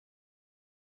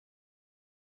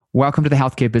Welcome to the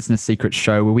Healthcare Business Secrets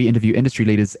Show, where we interview industry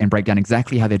leaders and break down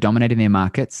exactly how they're dominating their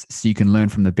markets so you can learn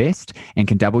from the best and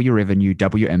can double your revenue,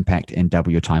 double your impact, and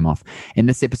double your time off. In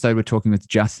this episode, we're talking with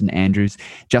Justin Andrews.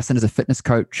 Justin is a fitness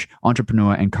coach,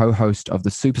 entrepreneur, and co-host of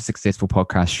the super successful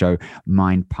podcast show,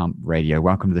 Mind Pump Radio.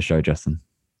 Welcome to the show, Justin.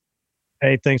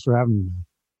 Hey, thanks for having me.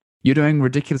 You're doing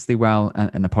ridiculously well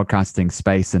in the podcasting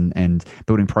space and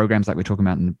building programs like we're talking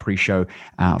about in the pre-show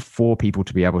for people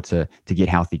to be able to get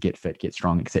healthy, get fit, get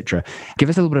strong, etc. Give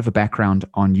us a little bit of a background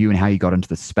on you and how you got into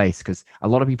the space, because a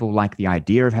lot of people like the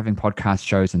idea of having podcast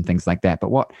shows and things like that.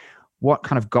 But what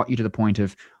kind of got you to the point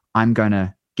of, I'm going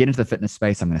to get into the fitness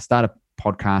space, I'm going to start a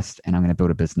podcast, and I'm going to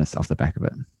build a business off the back of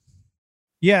it?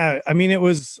 Yeah, I mean, it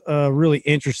was a really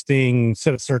interesting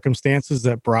set of circumstances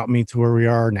that brought me to where we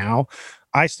are now.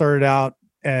 I started out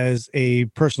as a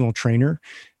personal trainer,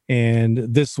 and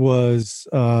this was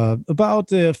about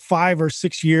 5 or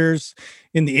 6 years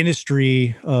in the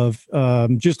industry of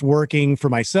just working for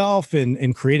myself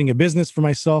and creating a business for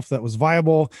myself that was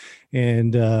viable,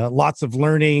 and lots of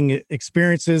learning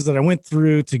experiences that I went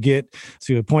through to get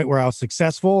to a point where I was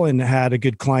successful and had a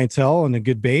good clientele and a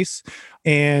good base.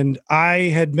 And I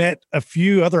had met a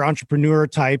few other entrepreneur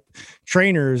type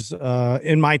trainers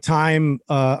in my time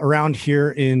around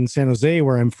here in San Jose,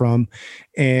 where I'm from.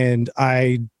 And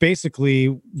I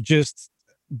basically just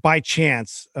by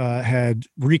chance had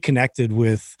reconnected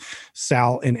with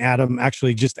Sal and Adam.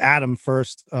 Actually, just Adam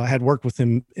first. Had worked with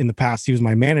him in the past. He was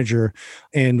my manager,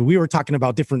 and we were talking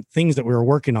about different things that we were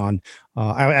working on.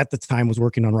 I, at the time, was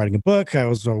working on writing a book. I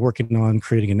was working on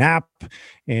creating an app,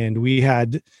 and we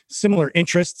had similar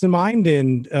interests in mind,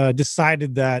 and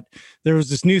decided that there was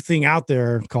this new thing out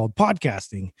there called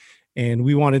podcasting, and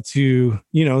we wanted to,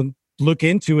 look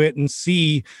into it and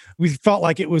see. We felt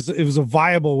like it was a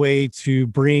viable way to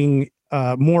bring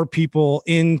more people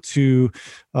into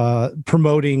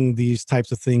promoting these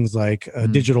types of things, like a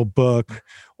digital book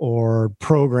or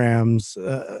programs,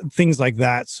 things like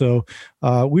that. So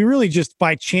we really just,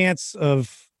 by chance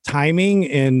of timing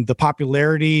and the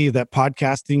popularity that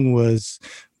podcasting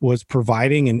was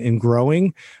providing and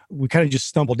growing, we kind of just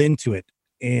stumbled into it.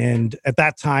 And at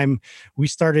that time, we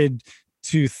started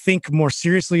to think more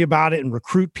seriously about it and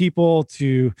recruit people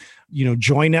to,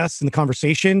 join us in the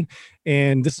conversation.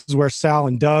 And this is where Sal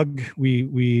and Doug,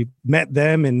 we met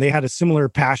them, and they had a similar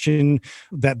passion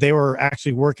that they were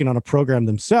actually working on a program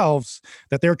themselves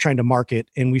that they were trying to market.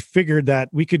 And we figured that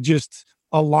we could just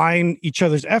align each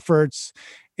other's efforts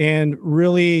and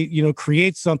really,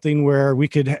 create something where we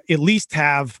could at least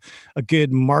have a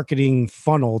good marketing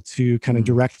funnel to kind of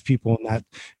direct people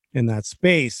in that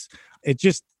space. It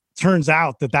just turns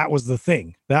out that was the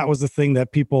thing. That was the thing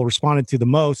that people responded to the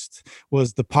most,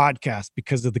 was the podcast,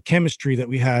 because of the chemistry that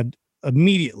we had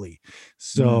immediately.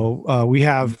 So we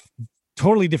have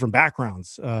totally different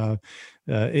backgrounds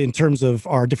in terms of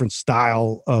our different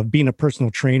style of being a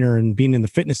personal trainer and being in the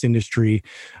fitness industry.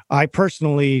 I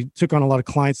personally took on a lot of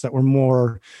clients that were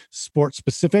more sport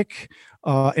specific,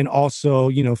 and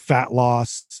also, fat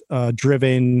loss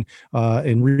driven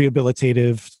and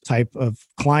rehabilitative type of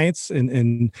clients.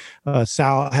 And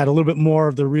Sal had a little bit more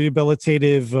of the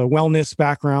rehabilitative wellness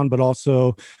background, but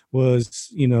also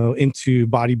was, into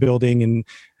bodybuilding.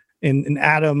 And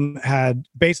Adam had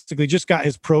basically just got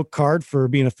his pro card for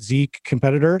being a physique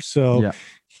competitor. So yeah.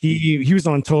 He was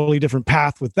on a totally different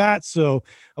path with that. So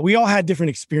we all had different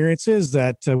experiences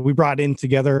that we brought in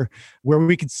together, where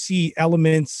we could see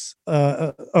elements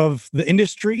of the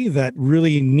industry that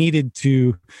really needed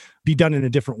to be done in a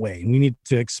different way. And we need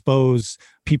to expose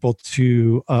people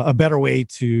to a better way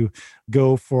to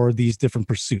go for these different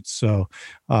pursuits. So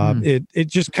it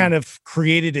just kind of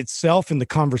created itself in the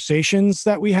conversations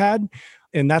that we had.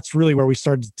 And that's really where we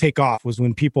started to take off, was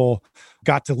when people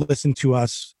got to listen to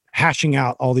us hashing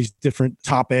out all these different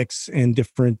topics and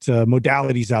different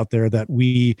modalities out there that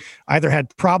we either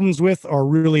had problems with or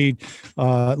really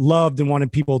loved and wanted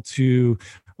people to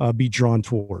be drawn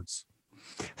towards.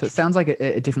 So it sounds like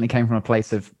it definitely came from a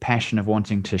place of passion of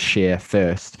wanting to share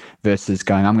first, versus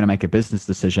going, I'm going to make a business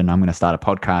decision, I'm going to start a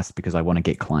podcast because I want to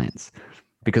get clients.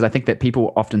 Because I think that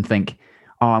people often think,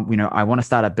 I want to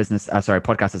start a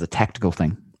podcast as a tactical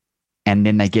thing. And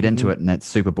then they get into it and it's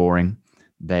super boring.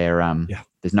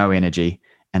 There's no energy,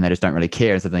 and they just don't really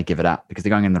care, so they give it up because they're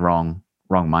going in the wrong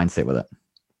mindset with it.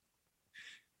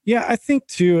 Yeah, I think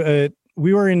too,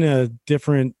 we were in a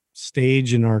different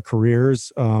stage in our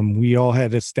careers. We all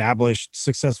had established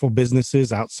successful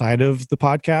businesses outside of the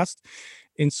podcast.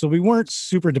 And so we weren't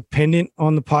super dependent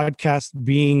on the podcast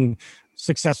being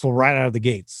successful right out of the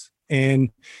gates. And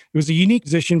it was a unique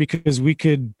position because we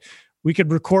could we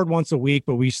could record once a week,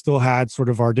 but we still had sort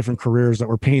of our different careers that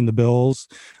were paying the bills.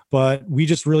 But we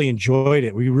just really enjoyed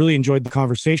it. We really enjoyed the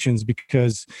conversations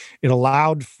because it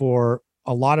allowed for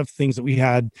a lot of things that we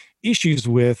had issues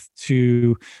with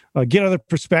to get other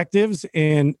perspectives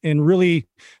and really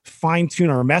fine tune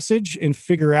our message and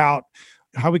figure out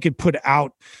how we could put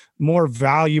out more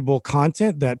valuable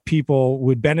content that people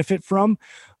would benefit from.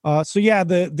 So yeah,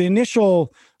 the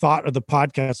initial thought of the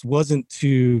podcast wasn't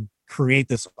to create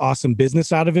this awesome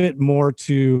business out of it, more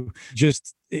to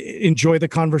just enjoy the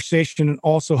conversation and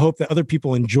also hope that other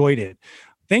people enjoyed it.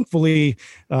 Thankfully,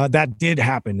 that did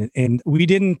happen. And we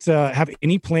didn't have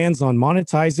any plans on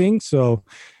monetizing. So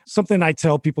something I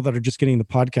tell people that are just getting in the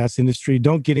podcast industry,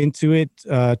 don't get into it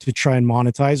to try and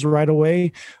monetize right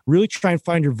away. Really try and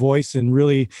find your voice and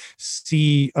really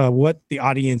see what the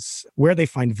audience, where they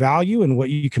find value and what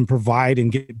you can provide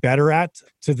and get better at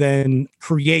to then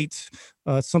create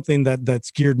something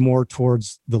that's geared more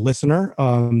towards the listener.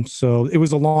 So it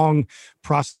was a long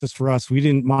process for us. We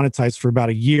didn't monetize for about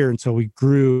a year until we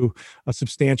grew a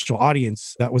substantial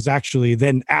audience that was actually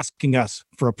then asking us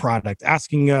for a product,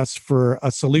 asking us for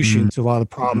a solution to a lot of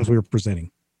the problems we were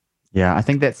presenting. Yeah, I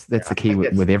think that's the key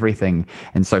with everything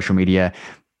in social media,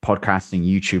 podcasting,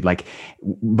 YouTube. Like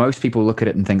most people look at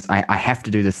it and thinks, I have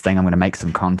to do this thing. I'm going to make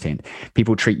some content.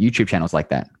 People treat YouTube channels like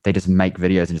that. They just make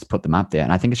videos and just put them up there.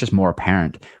 And I think it's just more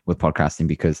apparent with podcasting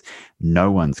because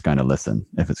no one's going to listen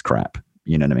if it's crap.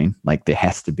 You know what I mean? Like there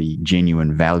has to be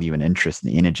genuine value and interest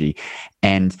and energy.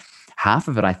 And half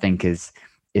of it, I think, is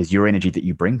your energy that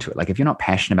you bring to it. Like if you're not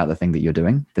passionate about the thing that you're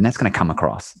doing, then that's going to come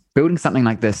across. Building something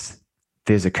like this,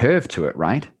 there's a curve to it,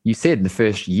 right? You said in the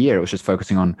first year, it was just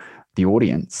focusing on the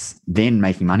audience, then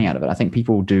making money out of it. I think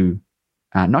people do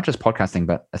not just podcasting,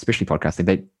 but especially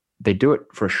podcasting. They do it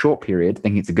for a short period,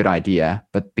 thinking it's a good idea,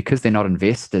 but because they're not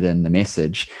invested in the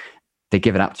message, they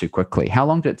give it up too quickly. How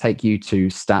long did it take you to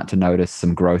start to notice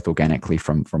some growth organically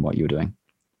from what you were doing?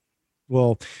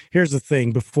 Well, here's the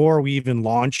thing. Before we even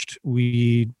launched,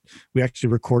 we actually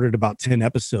recorded about 10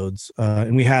 episodes,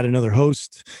 and we had another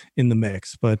host in the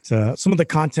mix. But some of the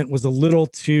content was a little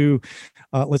too,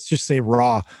 let's just say,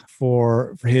 raw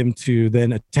for him to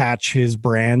then attach his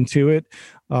brand to it.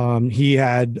 He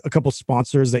had a couple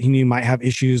sponsors that he knew might have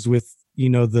issues with,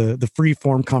 the free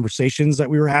form conversations that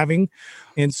we were having.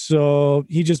 And so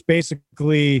he just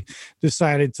basically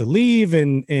decided to leave.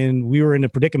 And we were in a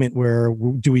predicament where,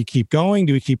 do we keep going?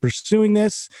 Do we keep pursuing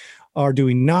this? Or do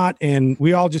we not? And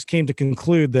we all just came to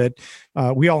conclude that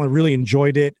we all really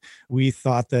enjoyed it. We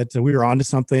thought that we were onto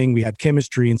something. We had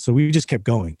chemistry. And so we just kept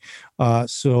going.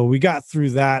 So we got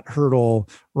through that hurdle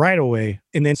right away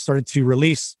and then started to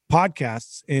release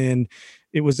podcasts. And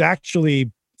it was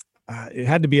actually it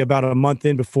had to be about a month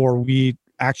in before we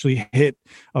actually hit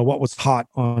what was hot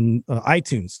on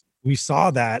iTunes. We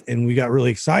saw that and we got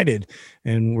really excited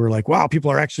and we're like, wow, people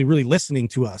are actually really listening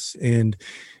to us. And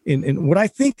what I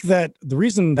think that the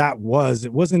reason that was,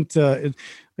 it wasn't,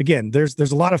 again, there's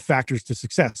a lot of factors to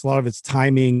success. A lot of it's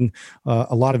timing.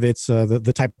 A lot of it's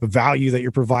the type of value that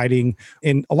you're providing.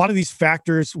 And a lot of these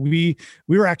factors, we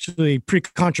were actually pretty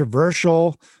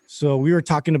controversial. So we were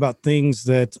talking about things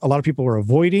that a lot of people were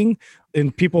avoiding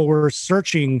and people were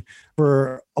searching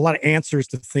for a lot of answers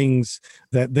to things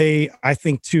that they, I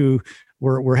think too,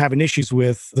 were having issues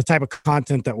with the type of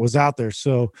content that was out there.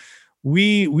 So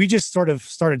we just sort of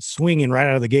started swinging right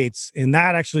out of the gates, and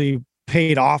that actually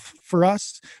paid off for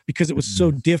us because it was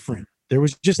so different. There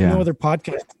was just no other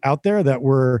podcast out there that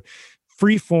were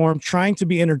free form, trying to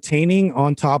be entertaining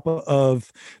on top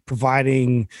of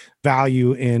providing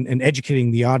value and educating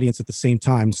the audience at the same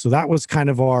time. So that was kind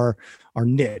of our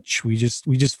niche. We just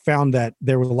found that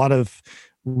there was a lot of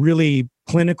really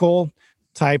clinical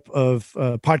type of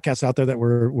podcasts out there that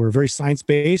were very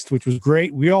science-based, which was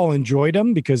great. We all enjoyed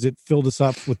them because it filled us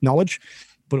up with knowledge,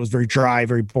 but it was very dry,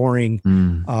 very boring,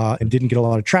 and didn't get a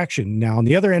lot of traction. Now, on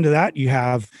the other end of that, you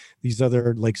have these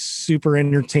other like super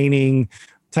entertaining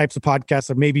types of podcasts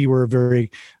that maybe were very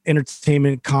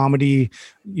entertainment, comedy,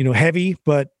 heavy,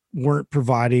 but weren't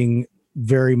providing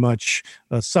very much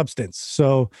substance.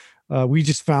 So we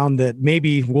just found that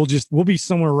maybe we'll be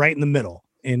somewhere right in the middle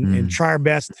and try our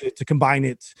best to combine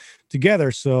it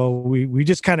together. So we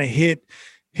just kind of hit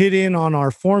in on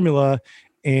our formula.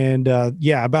 And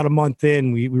about a month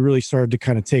in, we really started to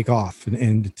kind of take off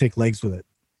and take legs with it.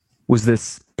 Was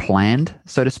this planned,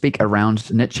 so to speak, around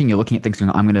niching? You're looking at things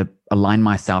going, I'm going to align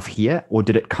myself here? Or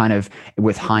did it kind of,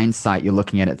 with hindsight, you're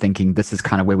looking at it thinking this is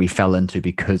kind of where we fell into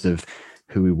because of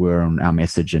who we were on our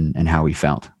message and how we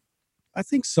felt? I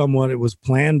think somewhat it was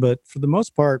planned, but for the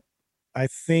most part, I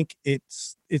think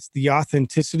it's the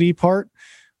authenticity part.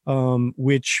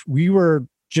 which we were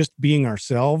just being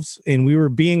ourselves, and we were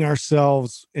being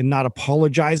ourselves and not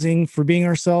apologizing for being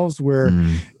ourselves, where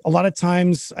a lot of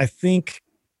times I think,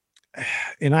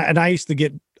 and I used to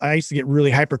get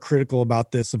really hypercritical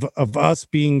about this of us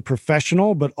being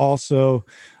professional, but also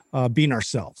being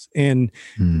ourselves. And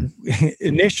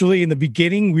initially in the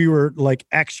beginning, we were like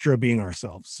extra being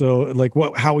ourselves. So like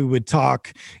how we would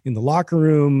talk in the locker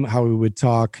room, how we would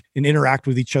talk and interact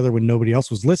with each other when nobody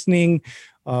else was listening.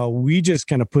 We just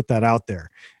kind of put that out there.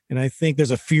 And I think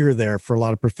there's a fear there for a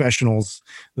lot of professionals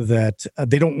that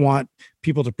they don't want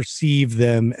people to perceive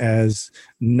them as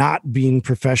not being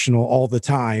professional all the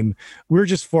time. We're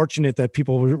just fortunate that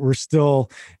people were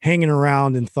still hanging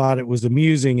around and thought it was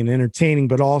amusing and entertaining,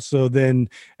 but also then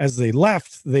as they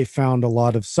left, they found a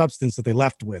lot of substance that they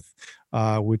left with,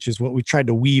 which is what we tried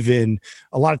to weave in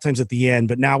a lot of times at the end.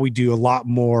 But now we do a lot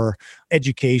more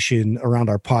education around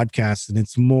our podcast, and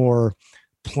it's more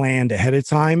planned ahead of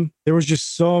time. There was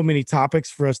just so many topics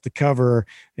for us to cover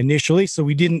initially, so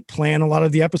we didn't plan a lot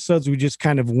of the episodes. We just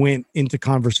kind of went into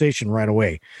conversation right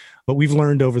away. But we've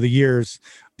learned over the years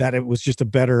that it was just a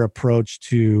better approach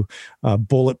to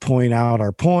bullet point out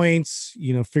our points,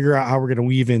 figure out how we're going to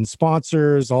weave in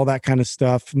sponsors, all that kind of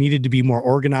stuff. Needed to be more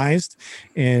organized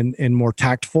and more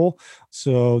tactful.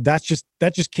 So that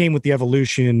just came with the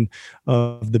evolution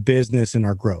of the business and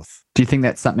our growth. Do you think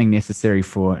that's something necessary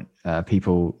for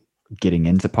people getting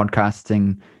into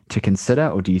podcasting to consider,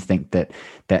 or do you think that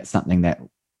that's something that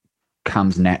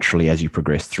comes naturally as you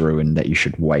progress through, and that you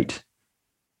should wait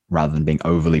rather than being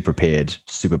overly prepared,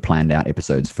 super planned out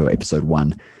episodes for episode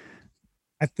 1?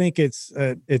 I think it's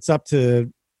up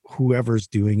to whoever's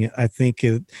doing it. I think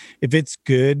if it's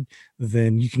good,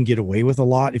 then you can get away with a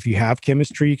lot. If you have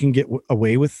chemistry, you can get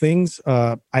away with things.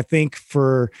 I think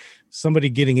for somebody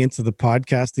getting into the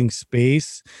podcasting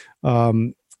space,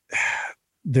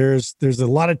 there's a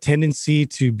lot of tendency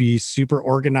to be super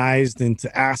organized and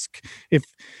to ask. If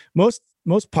most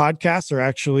podcasts are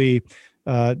actually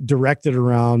directed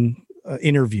around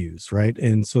interviews, right?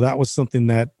 And so that was something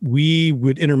that we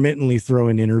would intermittently throw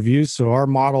in interviews. So our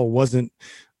model wasn't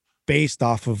based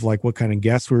off of like what kind of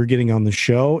guests we were getting on the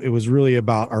show. It was really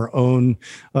about our own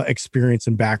experience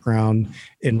and background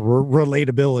and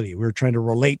relatability. We were trying to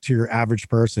relate to your average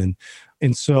person.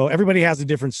 And so everybody has a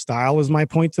different style, is my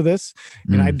point to this.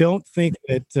 And I don't think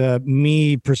that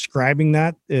me prescribing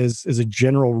that is a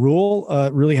general rule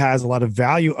really has a lot of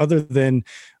value, other than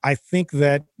I think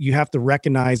that you have to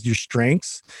recognize your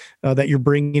strengths that you're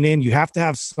bringing in. You have to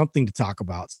have something to talk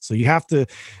about. So you have to,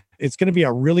 it's going to be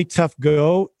a really tough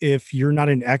go if you're not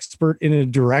an expert in a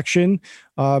direction,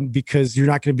 because you're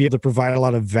not going to be able to provide a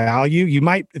lot of value. You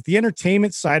might, if the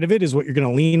entertainment side of it is what you're going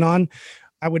to lean on,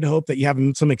 I would hope that you have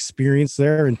some experience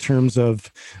there in terms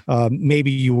of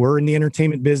maybe you were in the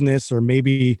entertainment business, or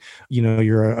maybe,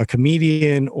 you're a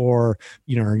comedian, or,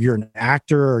 you're an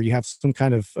actor, or you have some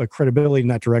kind of credibility in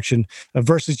that direction,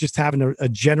 versus just having a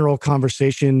general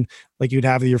conversation like you'd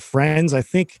have with your friends. I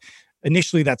think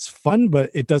initially that's fun, but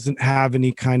it doesn't have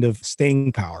any kind of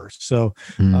staying power. So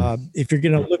if you're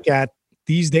going to look at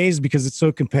these days, because it's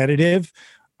so competitive,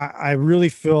 I really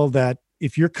feel that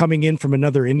if you're coming in from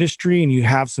another industry and you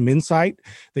have some insight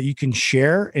that you can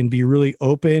share and be really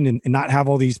open and not have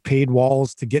all these paid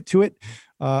walls to get to it,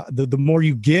 the more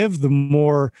you give, the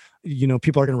more,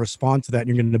 people are going to respond to that. And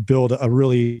you're going to build a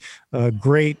really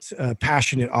great,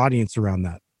 passionate audience around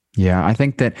that. Yeah, I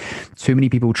think that too many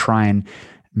people try and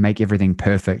make everything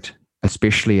perfect,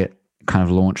 especially at kind of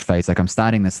launch phase. Like, I'm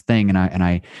starting this thing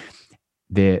and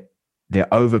they're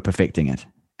over perfecting it.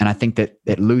 And I think that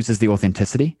it loses the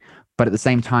authenticity. But at the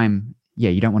same time, yeah,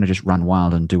 you don't want to just run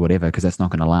wild and do whatever, because that's not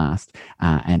going to last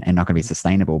and not going to be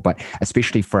sustainable. But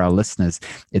especially for our listeners,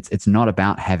 it's not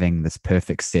about having this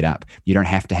perfect setup. You don't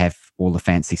have to have all the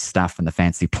fancy stuff and the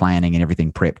fancy planning and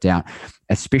everything prepped out,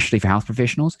 especially for health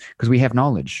professionals, because we have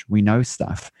knowledge, we know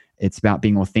stuff. It's about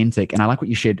being authentic. And I like what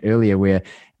you shared earlier, where,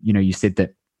 you said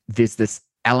that there's this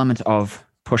element of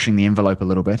pushing the envelope a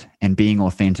little bit and being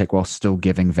authentic while still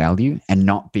giving value, and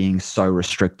not being so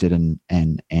restricted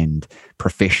and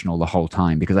professional the whole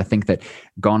time. Because I think that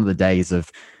gone are the days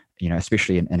of,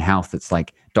 especially in health, it's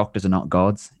like doctors are not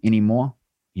gods anymore.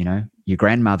 Your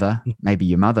grandmother, maybe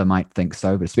your mother might think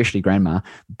so, but especially grandma.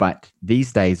 But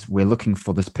these days we're looking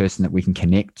for this person that we can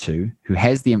connect to, who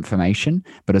has the information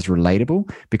but is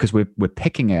relatable, because we're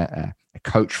picking a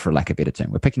coach, for lack of a better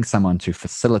term. We're picking someone to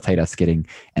facilitate us getting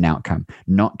an outcome,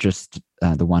 not just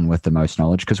the one with the most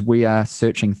knowledge, because we are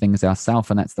searching things ourselves.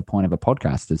 And that's the point of a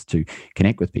podcast, is to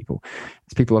connect with people.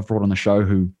 It's people I've brought on the show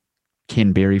who,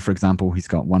 Ken Berry, for example, he's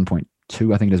got 1.2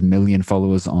 2, I think it is, million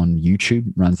followers on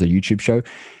YouTube, runs a YouTube show.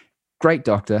 Great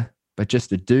doctor, but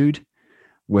just a dude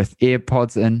with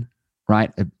AirPods in,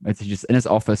 right? It's just in his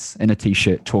office in a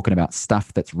t-shirt talking about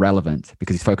stuff that's relevant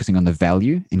because he's focusing on the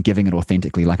value and giving it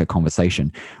authentically like a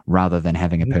conversation rather than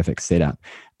having a perfect setup.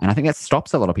 And I think that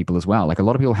stops a lot of people as well. Like a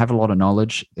lot of people have a lot of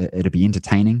knowledge. It'd be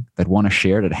entertaining. They'd want to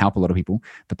share it. It'd help a lot of people,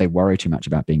 but they worry too much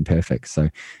about being perfect. So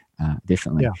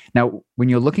definitely. Yeah. Now, when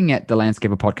you're looking at the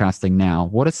landscape of podcasting now,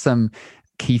 what are some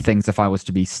key things if I was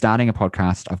to be starting a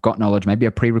podcast? I've got knowledge, maybe I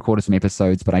pre-recorded some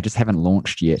episodes, but I just haven't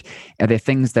launched yet. Are there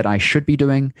things that I should be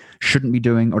doing, shouldn't be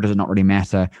doing, or does it not really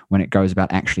matter when it goes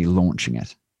about actually launching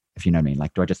it? If you know what I mean,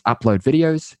 like, do I just upload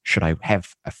videos? Should I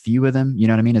have a few of them? You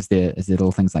know what I mean? Is there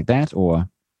little things like that, or?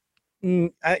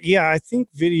 Yeah, I think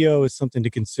video is something to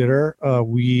consider.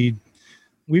 We've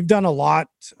done a lot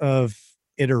of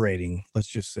iterating, let's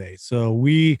just say. So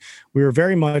we were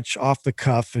very much off the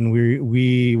cuff, and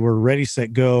we were ready,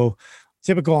 set, go.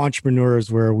 Typical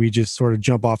entrepreneurs where we just sort of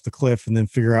jump off the cliff and then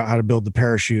figure out how to build the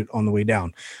parachute on the way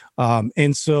down.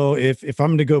 And so if I'm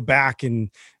going to go back and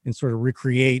sort of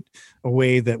recreate a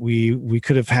way that we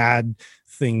could have had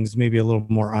things maybe a little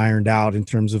more ironed out in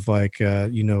terms of like,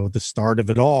 the start of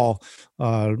it all,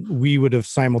 we would have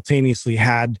simultaneously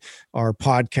had our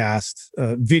podcast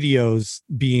videos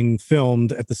being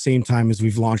filmed at the same time as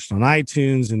we've launched on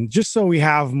iTunes. And just so we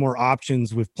have more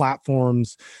options with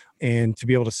platforms and to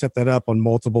be able to set that up on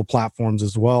multiple platforms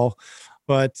as well.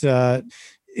 But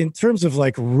in terms of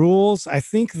like rules, I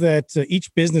think that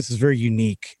each business is very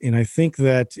unique. And I think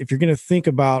that if you're going to think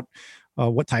about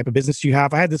what type of business you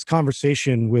have, I had this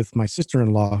conversation with my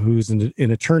sister-in-law, who's an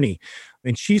attorney,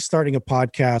 and she's starting a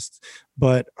podcast,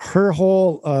 but her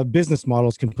whole business model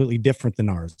is completely different than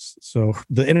ours. So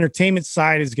the entertainment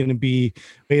side is going to be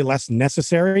way less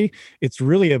necessary. It's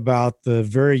really about the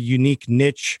very unique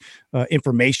niche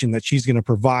information that she's going to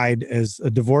provide as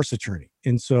a divorce attorney.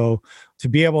 And so to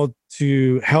be able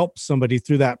to help somebody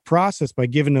through that process by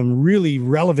giving them really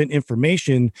relevant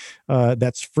information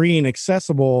that's free and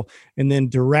accessible, and then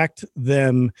direct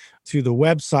them to the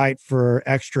website for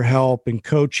extra help and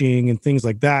coaching and things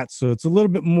like that. So it's a little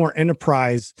bit more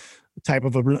enterprise type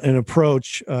of an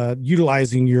approach,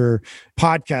 utilizing your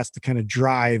podcast to kind of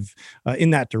drive in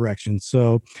that direction.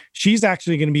 So she's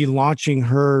actually going to be launching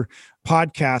her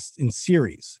podcast in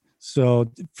series.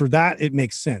 So for that, it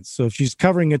makes sense. So if she's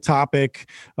covering a topic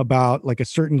about like a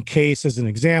certain case as an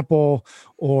example,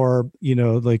 or,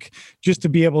 like just to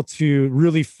be able to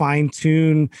really fine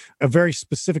tune a very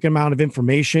specific amount of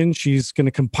information, she's going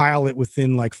to compile it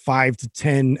within like 5 to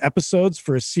 10 episodes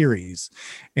for a series,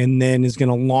 and then is going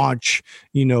to launch,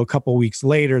 a couple of weeks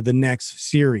later, the next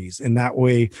series. And that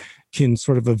way can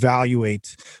sort of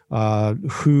evaluate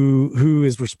who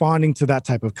is responding to that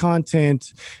type of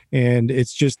content. And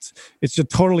it's a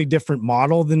totally different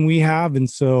model than we have. And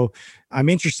so I'm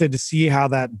interested to see how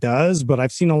that does, but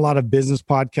I've seen a lot of business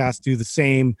podcasts do the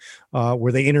same,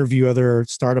 where they interview other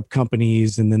startup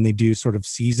companies and then they do sort of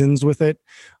seasons with it.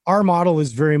 Our model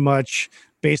is very much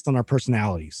based on our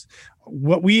personalities.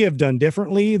 What we have done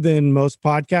differently than most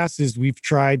podcasts is we've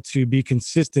tried to be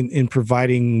consistent in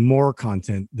providing more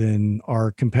content than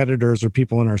our competitors or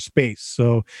people in our space.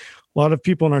 So a lot of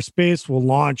people in our space will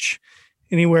launch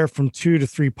anywhere from 2 to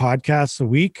 3 podcasts a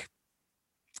week,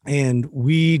 and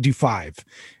we do 5,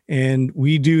 and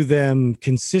we do them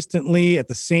consistently at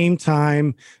the same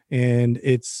time, and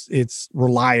it's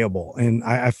reliable. And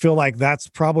I feel like that's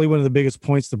probably one of the biggest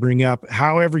points to bring up.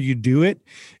 However you do it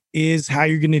is how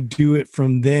you're going to do it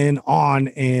from then on,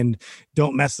 and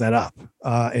don't mess that up,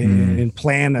 and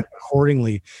plan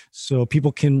accordingly so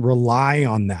people can rely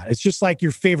on that. It's just like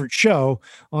your favorite show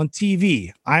on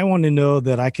TV. I want to know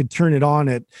that I could turn it on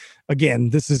at, again,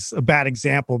 this is a bad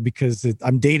example because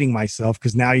I'm dating myself,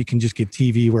 because now you can just get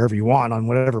TV wherever you want on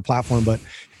whatever platform. But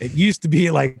it used to be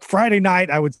like Friday night,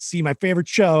 I would see my favorite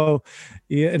show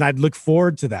and I'd look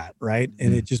forward to that. Right.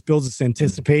 And it just builds this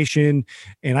anticipation.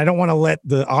 And I don't want to let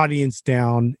the audience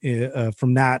down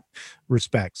from that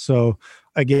respect. So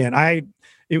again,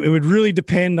 it would really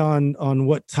depend on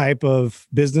what type of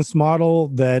business model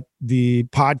that the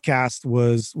podcast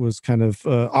was kind of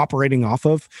operating off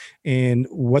of, and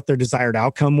what their desired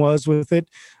outcome was with it,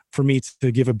 for me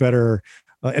to give a better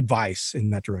advice in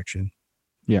that direction.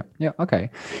 Yeah. Okay.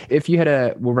 If you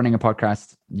were running a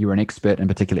podcast, you were an expert in a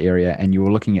particular area, and you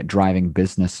were looking at driving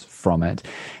business from it,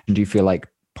 and do you feel like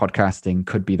podcasting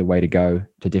could be the way to go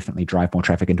to definitely drive more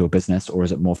traffic into a business, or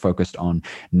is it more focused on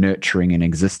nurturing an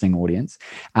existing audience?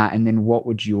 And then what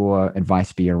would your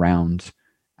advice be around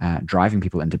driving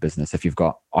people into business if you've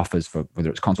got offers for whether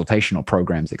it's consultation or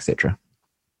programs, etc.?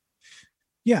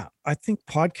 Yeah, I think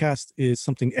podcast is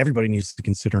something everybody needs to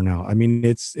consider now. I mean,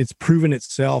 it's proven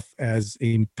itself as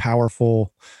a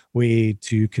powerful way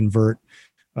to convert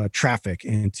traffic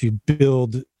and to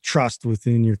build trust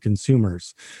within your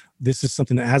consumers. This is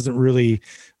something that hasn't really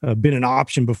been an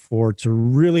option before, to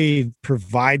really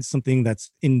provide something that's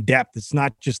in depth. It's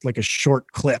not just like a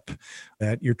short clip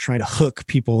that you're trying to hook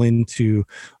people into,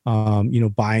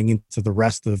 buying into the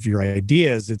rest of your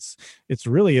ideas. It's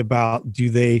really about, do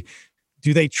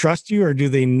they trust you or do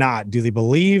they not? Do they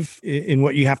believe in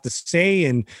what you have to say,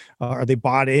 and are they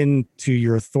bought into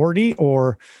your authority,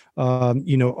 or they're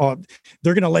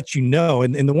going to let you know?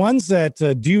 And the ones that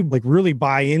do like really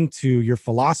buy into your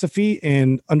philosophy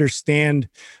and understand,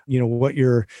 what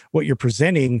you're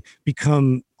presenting,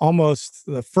 become almost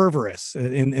fervorous,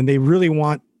 and they really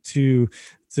want to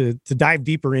dive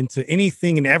deeper into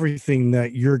anything and everything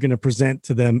that you're going to present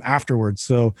to them afterwards.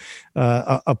 So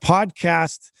a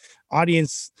podcast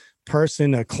audience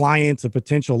person, a client, a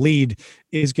potential lead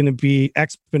is going to be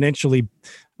exponentially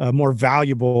more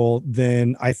valuable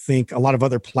than I think a lot of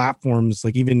other platforms,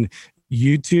 like even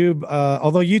YouTube.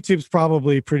 Although YouTube's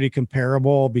probably pretty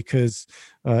comparable because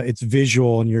it's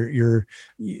visual, and you're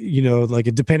like,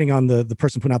 depending on the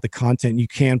person putting out the content, you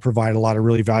can provide a lot of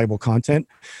really valuable content.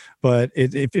 But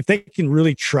if they can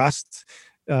really trust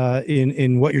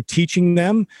in what you're teaching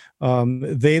them,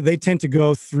 they tend to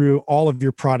go through all of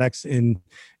your products and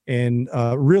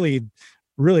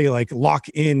really like lock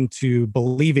into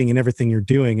believing in everything you're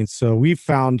doing. And so we've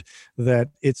found that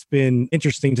it's been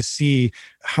interesting to see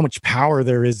how much power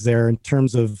there is there in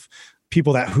terms of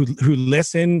people who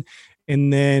listen,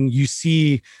 and then you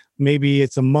see, maybe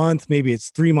it's a month, maybe it's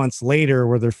 3 months later,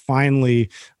 where they're finally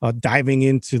diving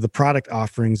into the product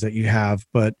offerings that you have.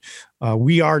 But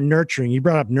we are nurturing. You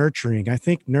brought up nurturing. I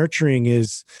think nurturing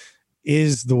is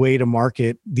the way to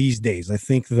market these days. I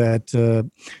think that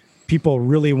people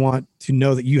really want to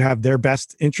know that you have their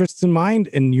best interests in mind,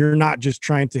 and you're not just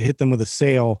trying to hit them with a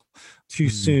sale too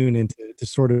soon, and to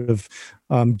sort of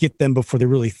get them before they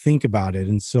really think about it.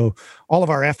 And so all of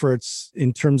our efforts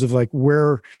in terms of like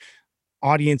where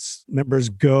audience members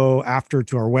go after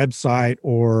to our website,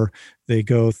 or they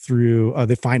go through,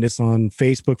 they find us on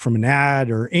Facebook from an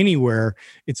ad or anywhere,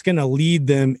 it's going to lead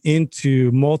them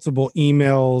into multiple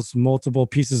emails, multiple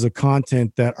pieces of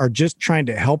content that are just trying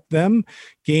to help them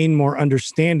gain more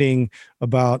understanding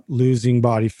about losing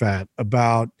body fat,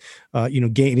 about,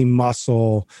 gaining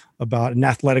muscle, about an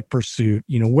athletic pursuit,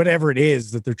 whatever it is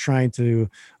that they're trying to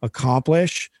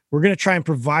accomplish. We're going to try and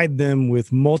provide them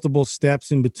with multiple steps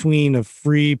in between of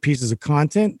free pieces of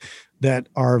content that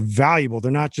are valuable. They're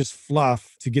not just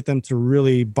fluff, to get them to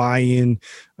really buy in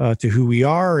to who we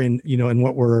are, and and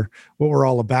what we're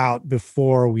all about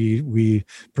before we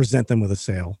present them with a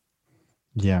sale.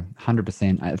 Yeah,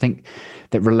 100%. I think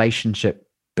that relationship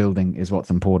building is what's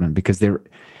important, because the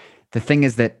thing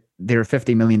is that there are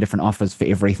 50 million different offers for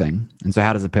everything. And so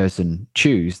how does a person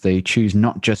choose? They choose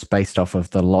not just based off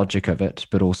of the logic of it,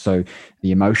 but also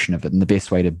the emotion of it. And the best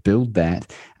way to build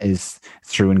that is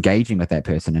through engaging with that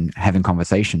person and having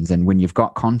conversations. And when you've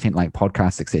got content like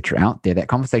podcasts, etc., out there, that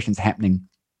conversation's happening.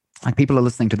 Like, people are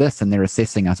listening to this and they're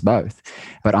assessing us both,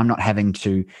 but I'm not having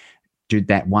to do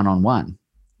that one-on-one.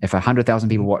 If 100,000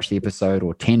 people watch the episode,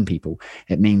 or 10 people,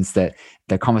 it means that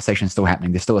the conversation is still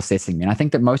happening. They're still assessing me. And I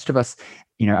think that most of us,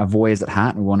 are voyeurs at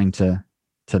heart, and wanting to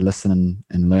listen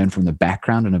and learn from the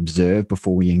background and observe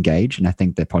before we engage. And I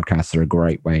think that podcasts are a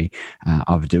great way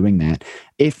of doing that.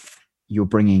 If you're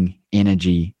bringing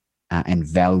energy and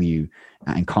value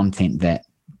and content that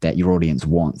your audience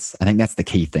wants, I think that's the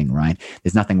key thing, right?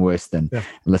 There's nothing worse than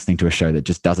listening to a show that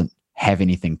just doesn't have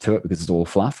anything to it because it's all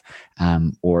fluff,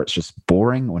 or it's just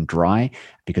boring or dry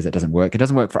because it doesn't work. It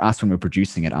doesn't work for us when we're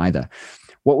producing it either.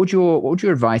 What would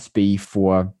your advice be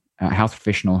for a health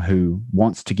professional who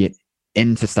wants to get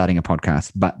into starting a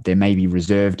podcast, but they're maybe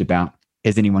reserved about,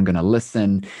 is anyone going to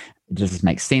listen? Does this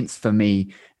make sense for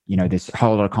me? There's a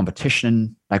whole lot of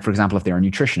competition. Like, for example, if they're a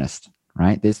nutritionist,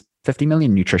 right? There's 50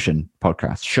 million nutrition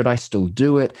podcasts. Should I still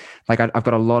do it? Like, I've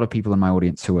got a lot of people in my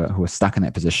audience who are stuck in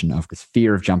that position of this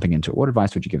fear of jumping into it. What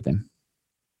advice would you give them?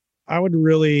 I would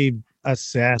really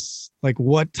assess like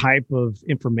what type of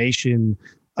information.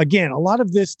 Again, a lot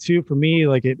of this too, for me,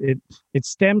 like it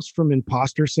stems from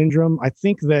imposter syndrome. I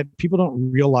think that people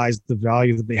don't realize the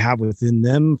value that they have within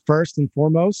them first and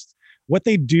foremost. What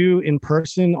they do in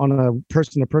person on a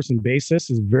person-to-person basis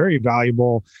is very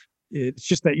valuable. It's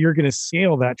just that you're going to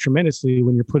scale that tremendously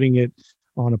when you're putting it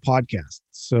on a podcast.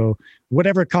 So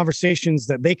whatever conversations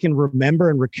that they can remember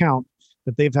and recount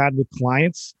that they've had with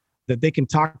clients, that they can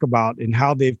talk about and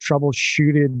how they've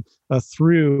troubleshooted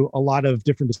through a lot of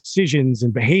different decisions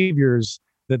and behaviors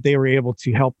that they were able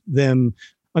to help them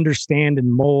understand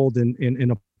and mold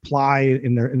and apply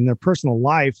in their personal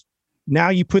life. Now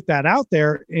you put that out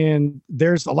there, and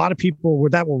there's a lot of people where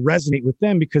that will resonate with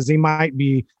them because they might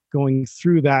be going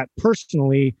through that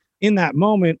personally in that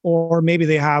moment, or maybe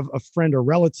they have a friend or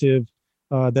relative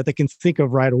that they can think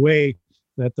of right away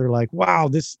that they're like, wow,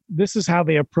 this is how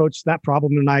they approach that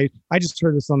problem. And I just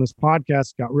heard this on this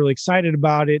podcast, got really excited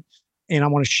about it, and I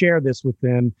want to share this with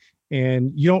them.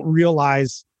 And you don't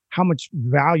realize how much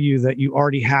value that you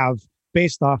already have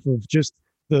based off of just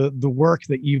the work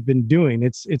that you've been doing.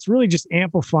 It's really just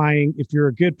amplifying, if you're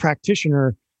a good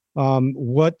practitioner,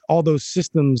 what all those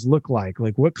systems look like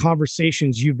what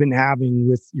conversations you've been having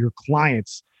with your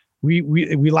clients. We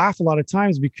laugh a lot of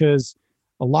times because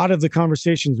a lot of the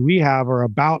conversations we have are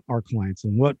about our clients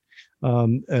and what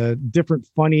different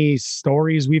funny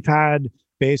stories we've had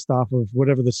based off of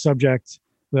whatever the subject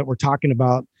that we're talking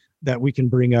about that we can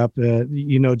bring up,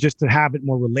 just to have it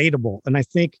more relatable. And I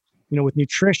think, with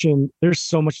nutrition, there's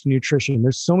so much to nutrition.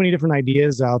 There's so many different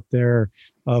ideas out there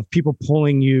of people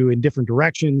pulling you in different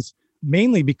directions,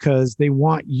 mainly because they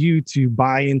want you to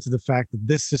buy into the fact that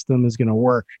this system is going to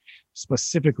work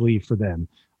specifically for them.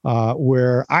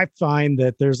 Where I find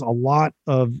that there's a lot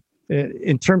of,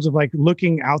 in terms of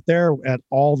looking out there at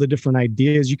all the different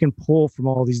ideas, you can pull from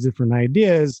all these different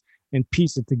ideas and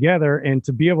piece it together, and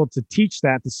to be able to teach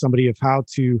that to somebody of how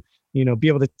to, be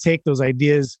able to take those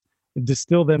ideas,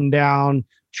 distill them down,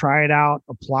 try it out,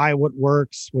 apply what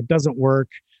works, what doesn't work.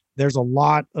 There's a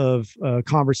lot of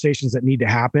conversations that need to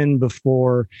happen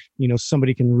before,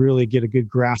 somebody can really get a good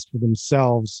grasp for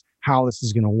themselves how this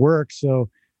is going to work. So,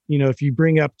 if you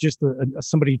bring up just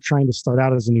somebody trying to start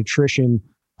out as a nutrition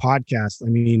podcast, I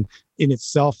mean, in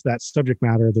itself, that subject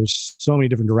matter, there's so many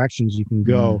different directions you can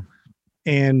go.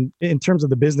 And in terms of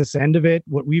the business end of it,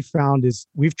 what we've found is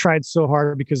we've tried so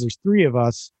hard, because there's three of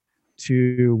us,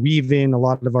 to weave in a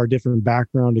lot of our different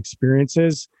background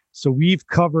experiences. So we've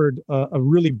covered a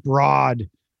really broad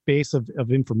base of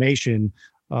information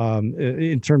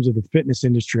in terms of the fitness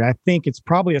industry. I think it's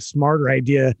probably a smarter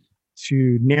idea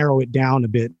to narrow it down a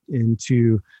bit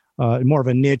into more of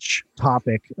a niche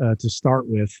topic to start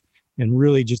with, and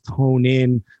really just hone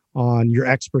in on your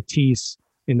expertise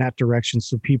in that direction,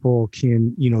 so people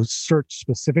can, search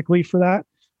specifically for that.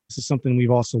 This is something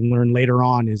we've also learned later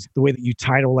on, is the way that you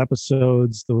title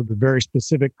episodes, the very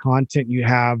specific content you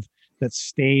have that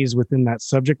stays within that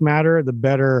subject matter, the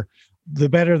better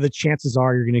the chances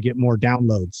are you're going to get more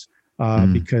downloads,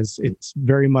 because it's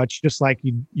very much just like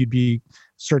you'd be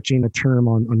searching a term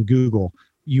on Google.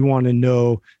 You want to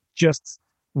know just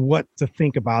what to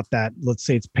think about that. Let's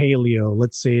say it's paleo.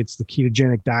 Let's say it's the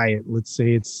ketogenic diet. Let's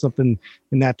say it's something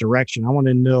in that direction. I want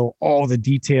to know all the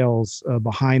details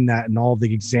behind that and all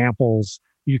the examples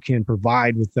you can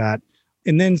provide with that,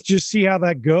 and then just see how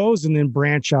that goes, and then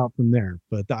branch out from there.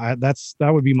 But that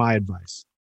would be my advice.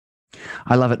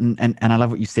 I love it. And I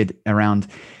love what you said around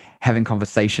having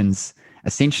conversations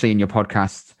essentially in your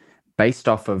podcast based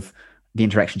off of the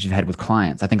interactions you've had with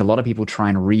clients. I think a lot of people try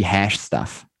and rehash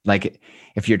stuff. Like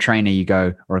if you're a trainer, you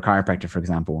go, or a chiropractor, for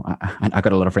example, I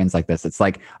got a lot of friends like this. It's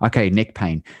like, okay, neck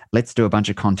pain, let's do a bunch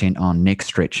of content on neck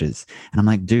stretches. And I'm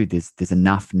like, dude, there's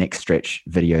enough neck stretch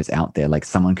videos out there. Like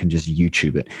someone can just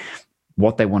YouTube it.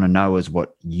 What they want to know is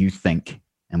what you think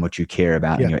and what you care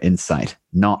about and your insight,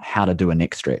 not how to do a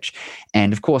neck stretch.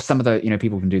 And of course, some of the,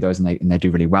 people can do those and they do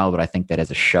really well. But I think that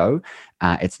as a show,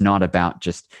 it's not about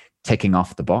just ticking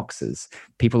off the boxes.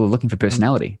 People are looking for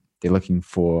personality. They're looking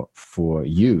for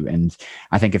you. And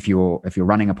I think if you're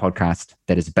running a podcast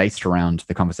that is based around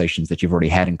the conversations that you've already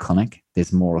had in clinic,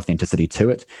 there's more authenticity to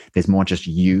it. There's more just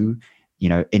you,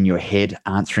 in your head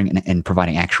answering and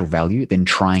providing actual value than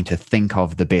trying to think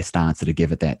of the best answer to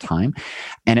give at that time.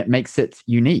 And it makes it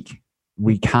unique.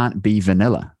 We can't be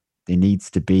vanilla. There needs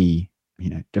to be,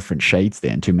 different shades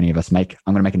there. And too many of us I'm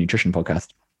going to make a nutrition podcast,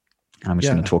 and I'm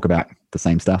just going to talk about the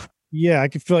same stuff. Yeah, I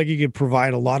could feel like you could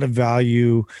provide a lot of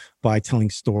value by telling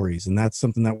stories. And that's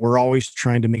something that we're always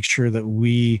trying to make sure that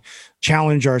we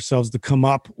challenge ourselves to come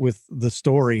up with the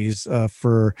stories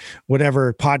for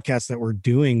whatever podcast that we're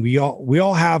doing. We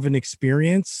all have an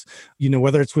experience,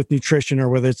 whether it's with nutrition or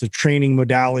whether it's a training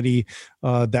modality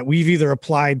that we've either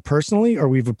applied personally or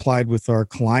we've applied with our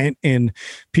client. And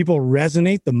people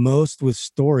resonate the most with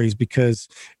stories because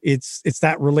it's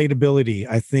that relatability.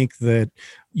 I think that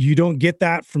You don't get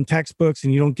that from textbooks,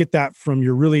 and you don't get that from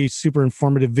your really super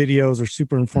informative videos or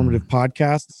super informative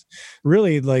podcasts.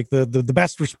 Really, like the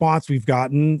best response we've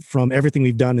gotten from everything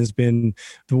we've done has been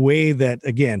the way that,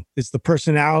 again, it's the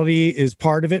personality is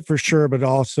part of it for sure, but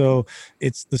also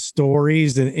it's the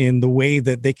stories and the way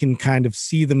that they can kind of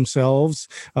see themselves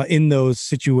in those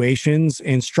situations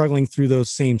and struggling through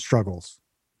those same struggles.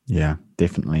 Yeah,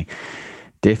 definitely.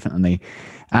 Definitely.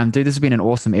 Dude, this has been an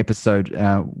awesome episode.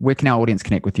 Where can our audience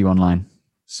connect with you online?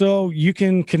 So you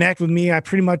can connect with me. I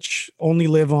pretty much only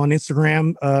live on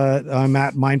Instagram. I'm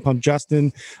at Mind Pump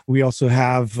Justin. We also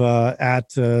have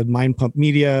at Mind Pump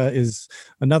Media is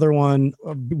another one.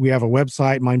 We have a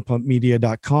website,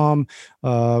 mindpumpmedia.com,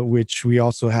 which we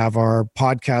also have our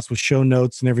podcast with show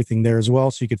notes and everything there as well.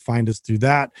 So you could find us through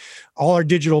that. All our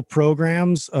digital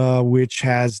programs, which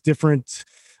has different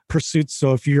pursuits.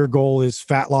 So if your goal is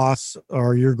fat loss,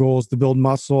 or your goal is to build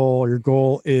muscle, or your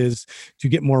goal is to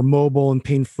get more mobile and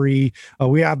pain-free,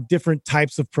 we have different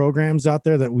types of programs out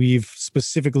there that we've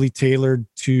specifically tailored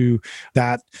to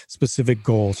that specific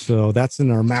goal. So that's in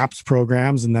our MAPS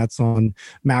programs, and that's on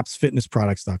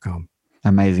mapsfitnessproducts.com.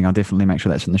 Amazing. I'll definitely make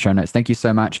sure that's in the show notes. Thank you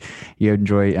so much. You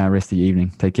enjoy the rest of your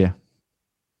evening. Take care.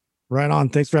 Right on.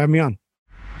 Thanks for having me on.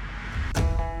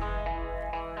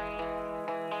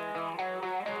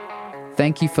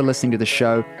 Thank you for listening to the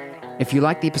show. If you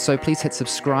like the episode, please hit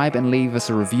subscribe and leave us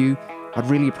a review. I'd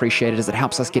really appreciate it, as it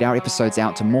helps us get our episodes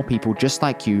out to more people just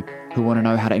like you who want to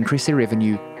know how to increase their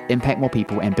revenue, impact more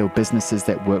people, and build businesses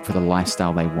that work for the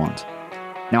lifestyle they want.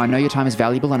 Now, I know your time is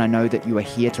valuable, and I know that you are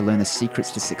here to learn the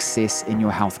secrets to success in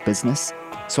your health business.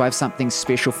 So I have something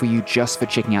special for you just for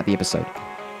checking out the episode.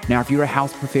 Now, if you're a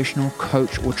health professional,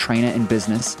 coach, or trainer in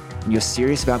business, and you're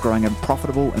serious about growing a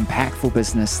profitable, impactful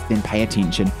business, then pay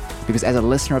attention, because as a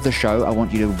listener of the show, I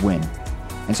want you to win.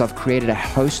 And so I've created a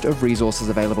host of resources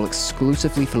available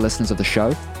exclusively for listeners of the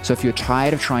show. So if you're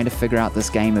tired of trying to figure out this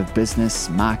game of business,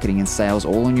 marketing, and sales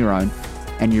all on your own,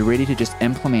 and you're ready to just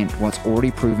implement what's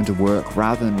already proven to work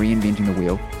rather than reinventing the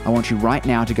wheel, I want you right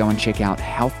now to go and check out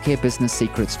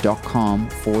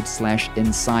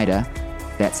healthcarebusinesssecrets.com/insider.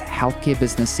 That's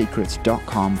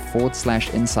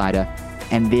healthcarebusinesssecrets.com/insider.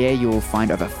 And there you will find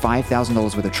over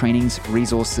 $5,000 worth of trainings,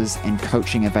 resources, and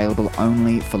coaching available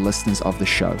only for listeners of the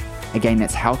show. Again,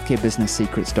 that's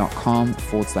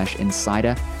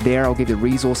healthcarebusinesssecrets.com/insider. There I'll give you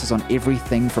resources on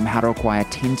everything from how to acquire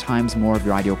 10 times more of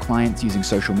your ideal clients using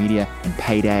social media and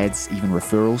paid ads, even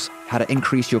referrals, how to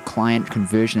increase your client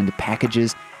conversion into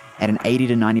packages at an 80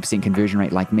 to 90% conversion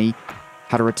rate like me,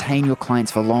 how to retain your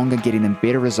clients for longer, getting them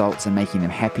better results and making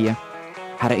them happier,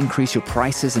 how to increase your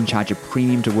prices and charge a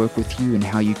premium to work with you, and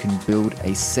how you can build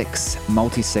a 6,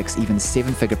 multi-6, even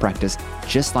 7-figure practice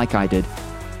just like I did,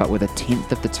 but with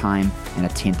 1/10 of the time and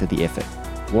 1/10 of the effort.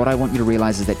 What I want you to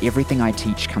realize is that everything I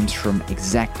teach comes from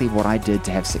exactly what I did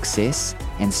to have success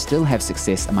and still have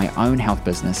success in my own health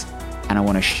business, and I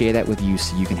want to share that with you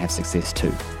so you can have success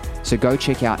too. So go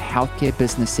check out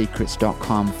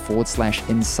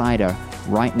healthcarebusinesssecrets.com/insider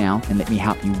right now and let me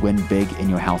help you win big in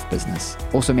your health business.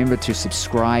 Also remember to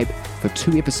subscribe for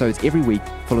 2 episodes every week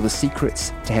full of the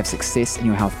secrets to have success in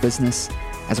your health business,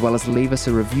 as well as leave us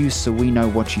a review so we know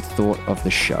what you thought of the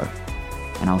show.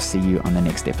 And I'll see you on the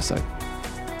next episode.